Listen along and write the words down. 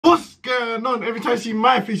going on? Every time you see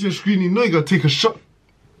my face on the screen, you know you gotta take a shot.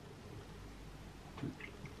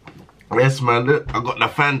 Yes, man, look, I got the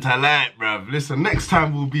Fanta Light, bruv. Listen, next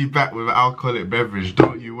time we'll be back with an alcoholic beverage.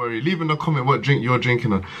 Don't you worry. Leave in the comment what drink you're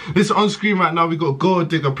drinking on. Listen, on screen right now, we got Gold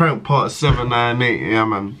Digger Prank Part 798. Yeah,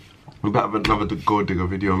 man. We're back with another Gold Digger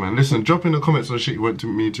video, man. Listen, drop in the comments on shit you want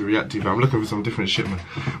me to react to, fam. I'm looking for some different shit, man.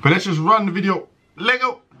 But let's just run the video. Let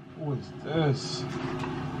go. What is this?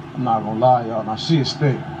 I'm not gonna lie, y'all. Now, she is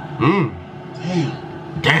thick. Damn.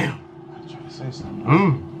 I'm trying to say something.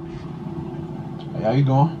 Hey, how you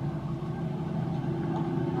doing?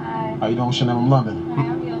 How you doing? What's your name? I'm London. Hi,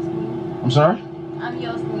 I'm Yosni. I'm sorry? I'm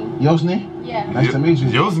Yosni. Yosni? Yeah. Nice to meet you.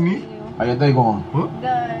 Yosni? How your day going? What?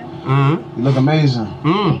 Good. You look amazing.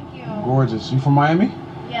 Thank you. Gorgeous. You from Miami?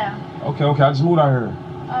 Yeah. Okay. I just moved out here.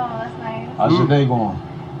 Oh, that's nice. How's your day going?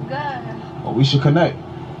 Good. Well, we should connect.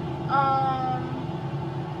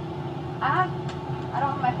 I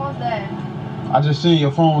don't have my phone's dead. I just seen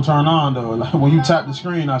your phone turn on though. Like when you tap the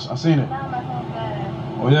screen, I seen it. Now my phone's dead.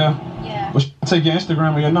 Oh yeah? Yeah. Well, take your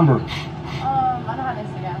Instagram or your number. I don't have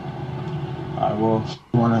Instagram. Alright,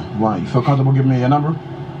 well, you feel comfortable giving me your number?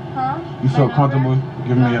 Huh? You feel comfortable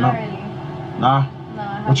giving me your Not number? really. Nah? No, I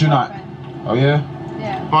have What you not? boyfriend. Oh yeah?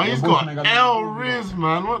 Yeah. Oh, he's got boyfriend ain't got L Riz,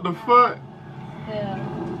 man. What the fuck?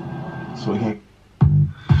 Yeah. So we can't.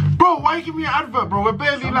 Bro, why you give me an advert, bro? We're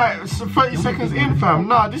barely like 30 seconds in, fam.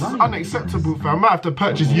 Nah, this is unacceptable, fam. I might have to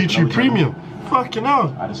purchase YouTube Premium. Fucking hell.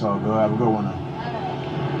 Alright, that's all good. Have a good one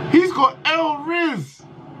then. He's got L Riz.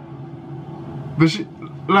 The shit,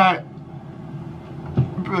 like,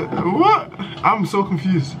 what? I'm so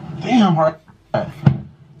confused. Damn, hard.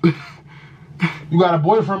 You got a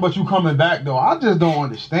boyfriend, but you coming back though. I just don't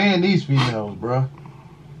understand these females, bro.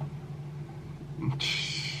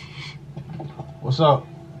 What's up?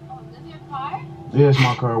 Oh, this is your car? Yeah, it's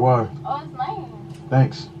my car. Why? Oh, it's nice.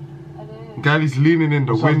 Thanks. It is. Galley's leaning in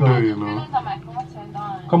the What's up, window, though? you I know. realized that my phone turned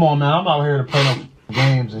on. Come on, man. I'm out here to play no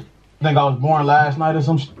games. You think I was born last night or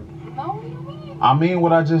some shit? No, what do you mean? I mean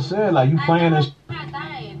what I just said. Like, you playing this. I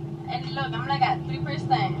died. And look, I'm like at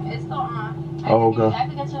 3%. It's still on. Oh, okay. I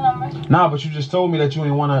can get your number. Nah, but you just told me that you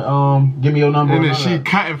didn't want to give me your number. And or then none of she that.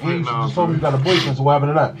 catting for And it you now. just told me you got a boyfriend, so what happened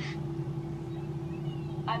to that?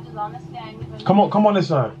 I just honestly, I need to. Come on this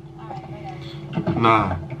side. Alright, I got you.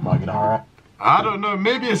 Nah. Might get alright. I don't know,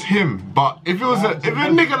 maybe it's him, but if it was if a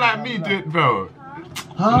nigga like me do it, bro,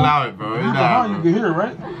 allow it, bro. You Allow can it, hear bro.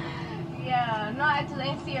 it, right? Yeah, no, I just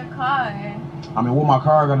ain't see your car. I mean, what my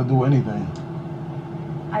car got to do with anything?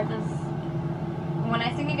 I just, when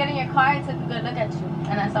I seen you get in your car, I took a good look at you.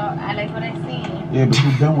 And I liked what I seen. Yeah, but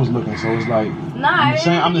you Ben was looking, so it's like Nah,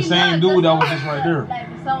 I'm the same dude that was just right there. Like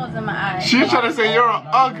the sun was in my eyes. She's trying to say you're an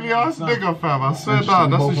ugly ass nigga, fam. I swear down,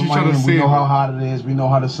 that's what she's trying to say. We know how hot it is. We know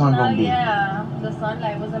how the sun No, gonna be. yeah, the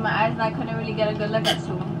sunlight was in my eyes and I couldn't really get a good look at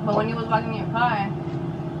you. But when you was walking in your car,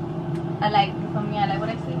 I like what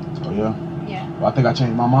I see. Oh yeah. Yeah. Well, I think I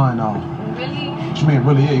changed my mind now. Really? What you mean,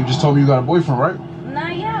 really? Yeah, you just told me you got a boyfriend, right? Nah,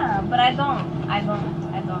 yeah, but I don't. I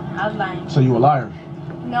was lying. So you a liar?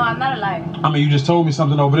 No, I'm not a liar. I mean, you just told me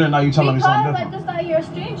something over there. Now you telling me something Because I different. just thought you're a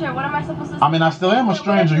stranger. What am I supposed to say? I mean, I still am a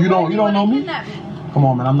stranger. You don't know me. Come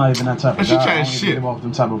on, man. I'm not even that type of She guy. trying I don't shit. even give off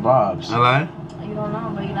them type of vibes. Hello? You don't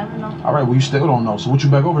know, but you never know. All right, well, you still don't know. So what you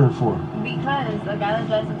back over here for? Because a guy that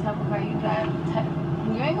drives the type of car you drive,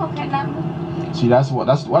 you ain't gonna kidnap me. See, that's what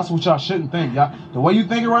y'all shouldn't think. Y'all, the way you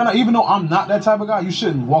thinking right now, even though I'm not that type of guy, you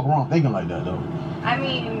shouldn't walk around thinking like that, though. I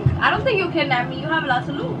mean, I don't think you'll kidnap me. You have a lot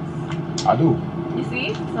to lose. I do. You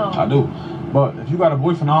see? So I do. But if you got a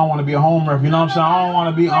boyfriend, I don't want to be a home wreck. You know what I'm saying? I don't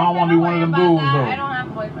want to be one of them dudes, I though. don't have a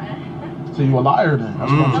boyfriend. So you a liar then?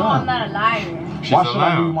 That's what I'm No, saying. I'm not a liar. Why should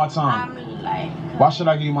I give you my time? I'm like. Why should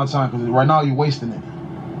I give you my time? Because right now you're wasting it. That's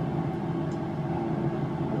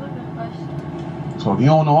a good question. So if you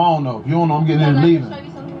don't know, I don't know. If you don't know, I'm getting in and Let me leaving. show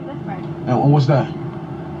you something different. And what's that? I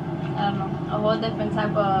don't know. A whole different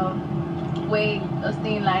type of way of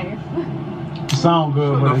seeing life. It sound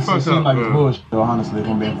good, Shut but the it fuck seems up, like it's bro. bullshit, though, honestly, if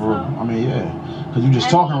I'm being for real. I mean, yeah. Because you just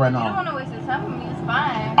talking right You don't now. want to waste your time with me. It's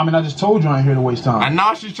fine. I mean, I just told you I ain't here to waste time. And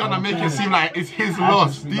now she's trying to make it seem like it's his loss.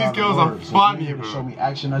 Actions speak These louder girls than are words. So funny, you need to show bro. me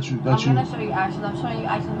action that you. I'm gonna show you actions. I'm showing you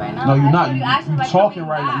actions right now. No, you're I not. showed You actions talking coming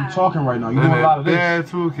right now. You back. talking right now. You doing a lot of this. They're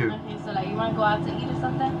talking. Okay, so like you wanna go out to eat or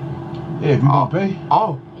something? Yeah, if you gonna pay.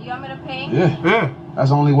 Oh, You want me to pay? Yeah. yeah. That's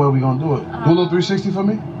the only way we gonna do it. Do a little 360 for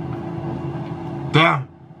me. Damn.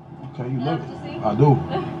 Okay, you You look. know what you see? I do.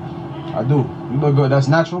 I do. You look good. That's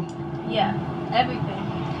natural. Yeah, everything.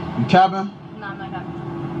 You capping? No, I'm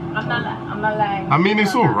not. I'm not lying. I mean,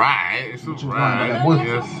 it's alright. It's What you alright. lying about?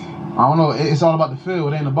 Yes. I don't know. It's all about the feel.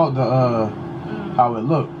 It ain't about the how it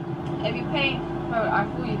look. If you pay, for our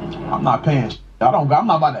food you can I'm not paying. I'm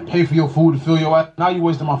not about to pay for your food to fill your ass. Now you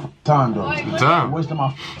wasting my time though. Damn. You wasting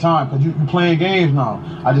my time because you playing games now.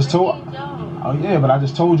 I just told. Oh yeah, but I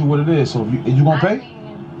just told you what it is. So if you gonna pay?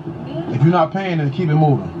 If you're not paying, then keep it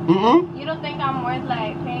moving. You don't think I'm worth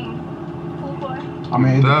like paying food for? I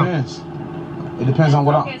mean, it depends. It depends on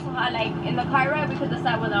what okay, so how, like in the car ride we could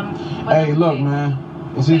decide whether I'm. Hey, look, man.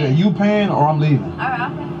 It's either you paying or I'm leaving. Alright, I'll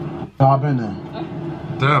pay. No, I've been there.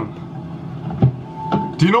 Damn.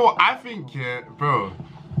 Do you know what I think, yeah, bro?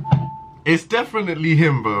 It's definitely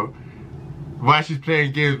him, bro. Why she's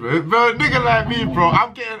playing games, bro. Bro, nigga like me, bro.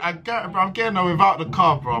 I'm getting her without the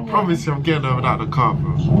car, bro. I promise you, I'm getting her without the car,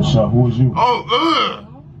 bro. So what's up? Who is you? Oh,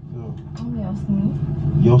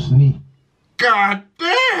 Yo, Sneak. God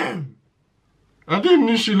damn. I didn't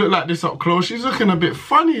know she looked like this up close. She's looking a bit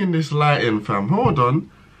funny in this lighting, fam. Hold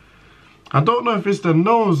on. I don't know if it's the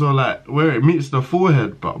nose or like where it meets the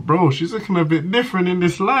forehead, but bro, she's looking a bit different in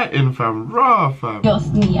this lighting, fam. Raw, fam.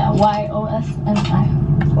 Yosnia, Y-O-S-N-I.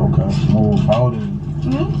 Okay, smooth. How old are you?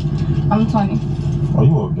 Me? I'm 20. Oh,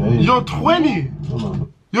 you a baby. You're 20.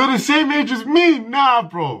 You're the same age as me. Nah,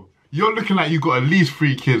 bro. You're looking like you got at least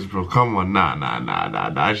 3 kids, bro. Come on,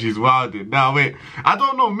 nah. She's wilding. Nah, wait. I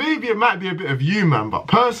don't know. Maybe it might be a bit of you, man. But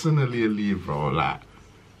personally, bro, like,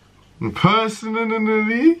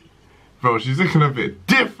 bro, she's looking a bit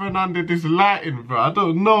different under this lighting, bro. I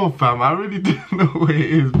don't know, fam. I really don't know what it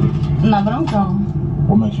is, bro. Nah, but I'm grown.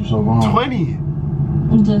 What makes you so wrong? 20.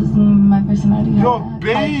 Just my personality. Yo,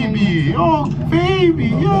 baby. Yo, baby,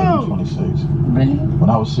 yo. 26. Really? When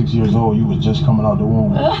I was 6 years old, you was just coming out the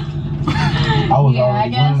womb. I was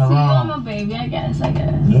already running around. I'm a baby, I guess.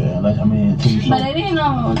 Yeah, like, I mean, until you showed, but I didn't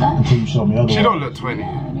know that. Until you showed me otherwise. She don't look 20.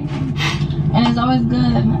 Yeah, and it's always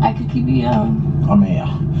good. I could keep you young. I mean,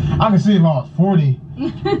 I can see if I was 40.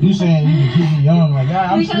 You saying you can keep me young? Like,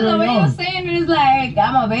 I'm because still the way young. you're saying it is like,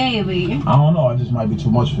 I'm a baby. I don't know. It just might be too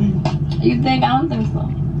much for you. You think? I don't think so.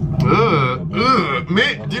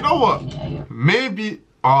 Do you know what? Yeah. Maybe.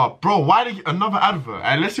 Oh, bro, why did another advert?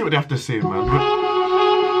 Let's see what they have to say, man.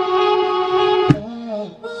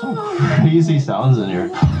 Crazy sounds in here.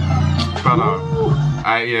 Brother.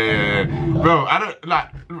 Yeah. Bro, I don't like.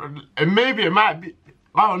 Maybe it might be.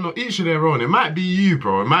 I don't know. Each of their own. It might be you,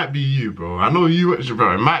 bro. It might be you, bro. I know you,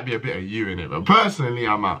 bro. It might be a bit of you in it, but personally,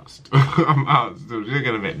 I'm out. I'm out. Still, you're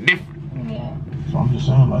gonna be different. Yeah. So I'm just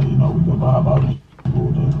saying, like, you know, we can vibe about it.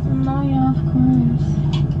 No, yeah, of course.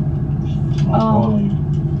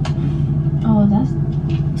 Oh, that's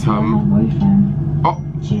my boyfriend. Oh.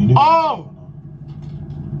 So you do. Oh.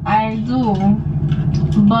 I do,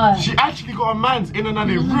 but She actually got a man's in and out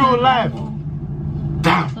in real life.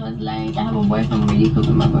 Damn. So it's like I have a boyfriend, but you could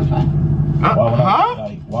be my boyfriend.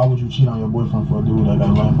 Why would you cheat on your boyfriend for a dude that got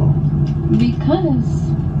a Lambo? Because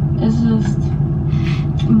it's just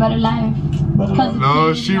better life.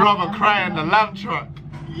 No, she rather cry in the lamp truck.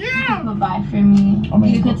 Yeah. You could provide for me. I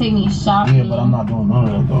mean, you could take me shopping. Yeah, but I'm not doing none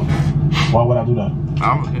of that though. Why would I do that?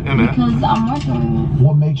 Because I'm working with it.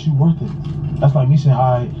 What makes you worth it? That's like me saying,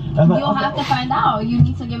 You'll have to find out. You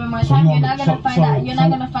need to give it more time. You're not gonna find out. You're not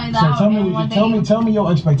gonna find out. So tell me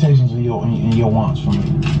your expectations and your wants from me.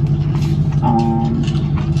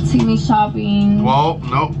 Take me shopping. Well,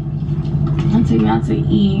 no. And take me out to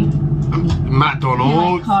eat.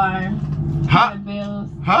 McDonald's. My car. Huh? Bills.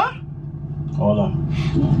 Huh? Hold on.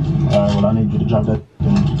 Yeah. Alright, well I need you to drop that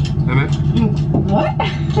thing. What?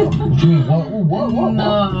 What?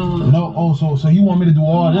 No. No. Oh, so you want me to do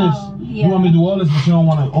all this? Yeah. You want me to do all this, but you don't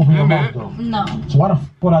want to open your mouth though? No. So why the f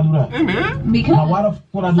would I do that? Because now, why the f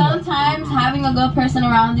would I do sometimes having a good person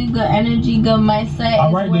around you, good energy, good mindset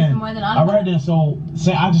is worth more than others. Alright then, so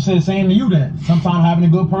I just said the same to you then. Sometimes having a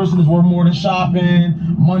good person is worth more than shopping,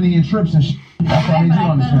 money, and trips and shit. That's what I need you to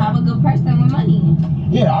understand. Have a good person with money.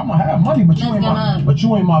 Yeah, I'm gonna have money, but you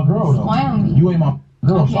ain't my girl though. Spoil me. You ain't my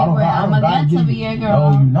girl, so I don't gotta give you. Your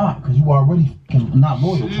girl. No, you not, because you already not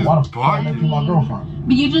loyal. So why the f I make you my girlfriend?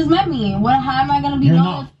 But you just met me. How am I gonna be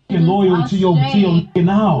loyal? You're loyal to your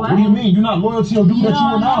now. What do you mean? You're not loyal to your dude that you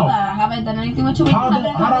are now. Have I done anything with you? How do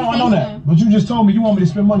I know that? But you just told me you want me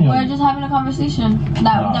to spend money on you. We're just having a conversation.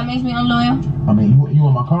 That makes me unloyal. I mean, you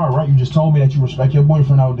in my car, right? You just told me that you respect your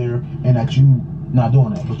boyfriend out there and that you not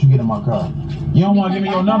doing that, but you get in my car. You don't want to give me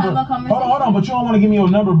your number. Hold on, but you don't want to give me your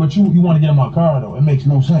number, but you want to get in my car though. It makes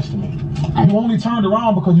no sense to me. You only turned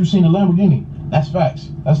around because you seen the Lamborghini. That's facts.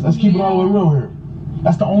 Let's keep it all the way real here.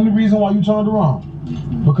 That's the only reason why you turned around.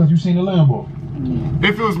 Because you seen the Lambo.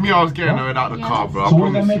 If it was me, I was getting her out the car, bro. So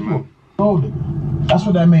what does that make you? That's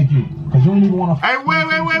what that make you. Because you don't even want to. Hey,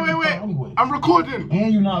 wait. I'm recording.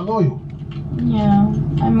 And you're not loyal. Yeah.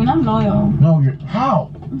 I mean, I'm loyal. No, you're.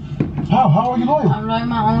 How? How are you loyal? I'm loyal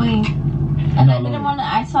my own way. And I didn't want to.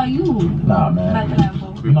 I saw you. Nah, man.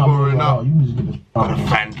 We pouring up. You just get the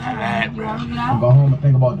Fanta Light, bro. Go home and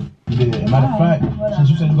think about the yeah. Matter of fact, since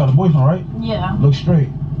you said you got a boyfriend, right? Yeah. Look straight.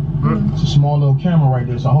 It's a small little camera right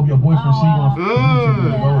there, so I hope your boyfriend see you.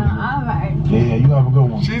 Alright. Yeah, you have a good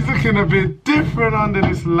one. She's looking a bit different under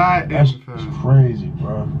this light. That's crazy,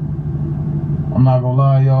 bro. I'm not gonna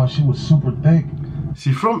lie, y'all. She was super thick.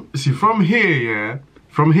 See from here, yeah.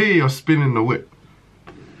 From here, you're spinning the whip.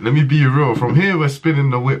 Let me be real. From here, we're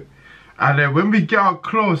spinning the whip, and then when we get out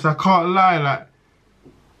close, I can't lie, like.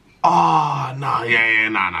 Oh, no,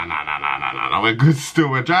 no, we're good still.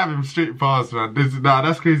 We're driving straight past, man.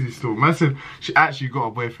 That's crazy still. Man said she actually got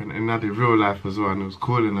a boyfriend in that in real life as well, and it was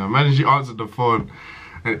calling her. Imagine she answered the phone.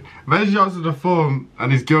 Imagine she answered the phone,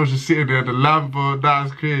 and this girl's just sitting there in the Lambo.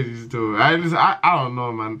 That's crazy still. I don't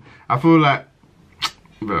know, man. I feel like,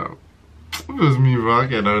 bro, if it was me, bro, I'd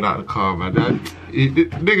get out of the car, man.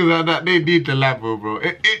 Niggas like that, they need the Lambo, bro.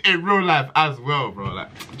 In real life as well, bro. Like,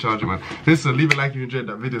 charge it, man. Listen, leave a like if you enjoyed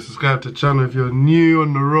that video. Subscribe to the channel if you're new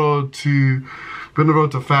on the road to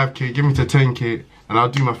 5K. Give me to 10K, and I'll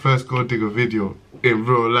do my first gold digger video in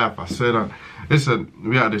real life. I swear that. Listen,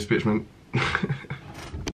 we out of this bitch, man.